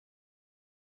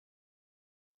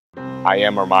I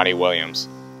am Armani Williams.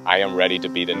 I am ready to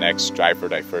be the next Drive for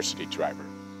Diversity driver.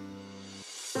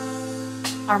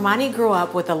 Armani grew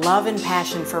up with a love and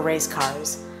passion for race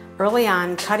cars, early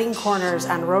on cutting corners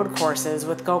on road courses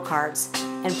with go-karts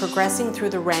and progressing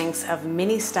through the ranks of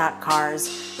mini stock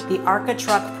cars, the ARCA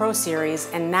Truck Pro Series,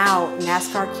 and now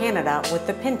NASCAR Canada with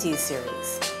the Pinty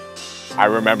Series. I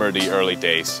remember the early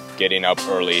days, getting up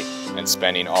early and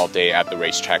spending all day at the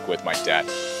racetrack with my dad.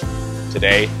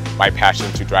 Today, my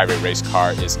passion to drive a race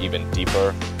car is even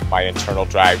deeper, my internal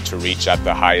drive to reach at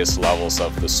the highest levels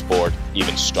of the sport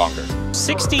even stronger.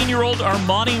 16-year-old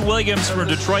Armani Williams from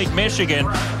Detroit, Michigan.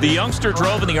 The youngster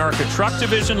drove in the ARCA Truck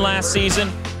Division last season.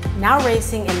 Now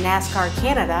racing in NASCAR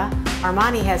Canada,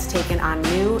 Armani has taken on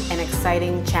new and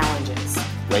exciting challenges.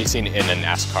 Racing in the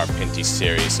NASCAR Pinty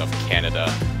Series of Canada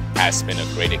has been a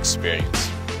great experience.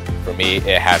 For me,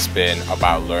 it has been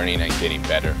about learning and getting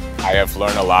better. I have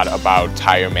learned a lot about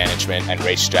tire management and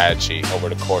race strategy over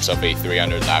the course of a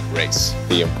 300-lap race.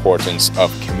 The importance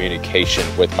of communication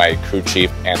with my crew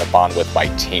chief and a bond with my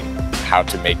team. How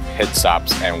to make pit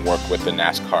stops and work with the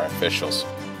NASCAR officials.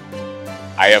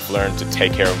 I have learned to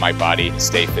take care of my body and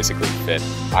stay physically fit.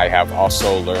 I have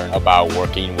also learned about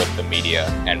working with the media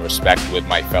and respect with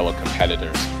my fellow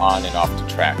competitors on and off the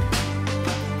track.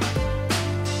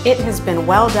 It has been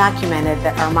well documented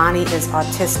that Armani is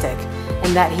autistic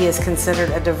and that he is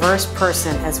considered a diverse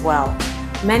person as well.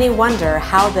 Many wonder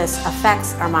how this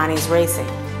affects Armani's racing.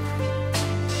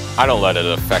 I don't let it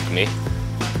affect me.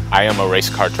 I am a race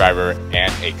car driver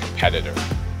and a competitor.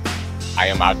 I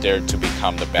am out there to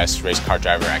become the best race car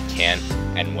driver I can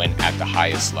and win at the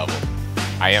highest level.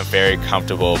 I am very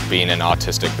comfortable being an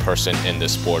autistic person in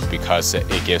this sport because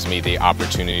it gives me the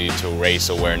opportunity to raise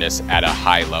awareness at a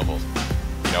high level.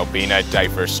 You know, being a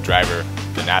diverse driver,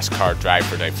 the NASCAR Drive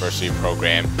for Diversity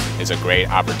program is a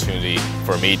great opportunity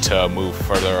for me to move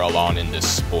further along in this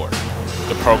sport.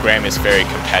 The program is very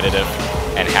competitive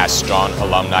and has strong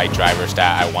alumni drivers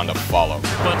that I want to follow.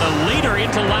 But the leader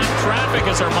into lap traffic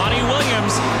is Armani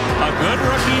Williams. A good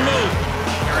rookie move.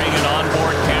 Carrying an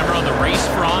onboard camera on the Race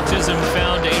for Autism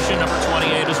Foundation, number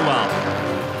 28 as well.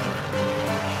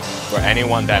 For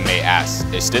anyone that may ask,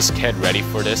 is this kid ready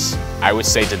for this? I would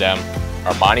say to them,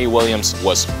 Armani Williams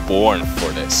was born for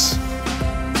this.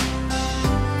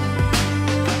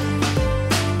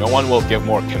 No one will give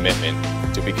more commitment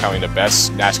to becoming the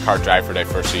best NASCAR Drive for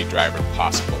Diversity driver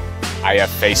possible. I have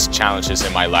faced challenges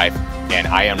in my life and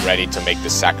I am ready to make the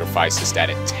sacrifices that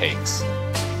it takes.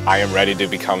 I am ready to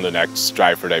become the next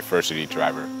Drive for Diversity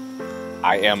driver.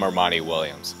 I am Armani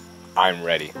Williams. I'm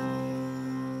ready.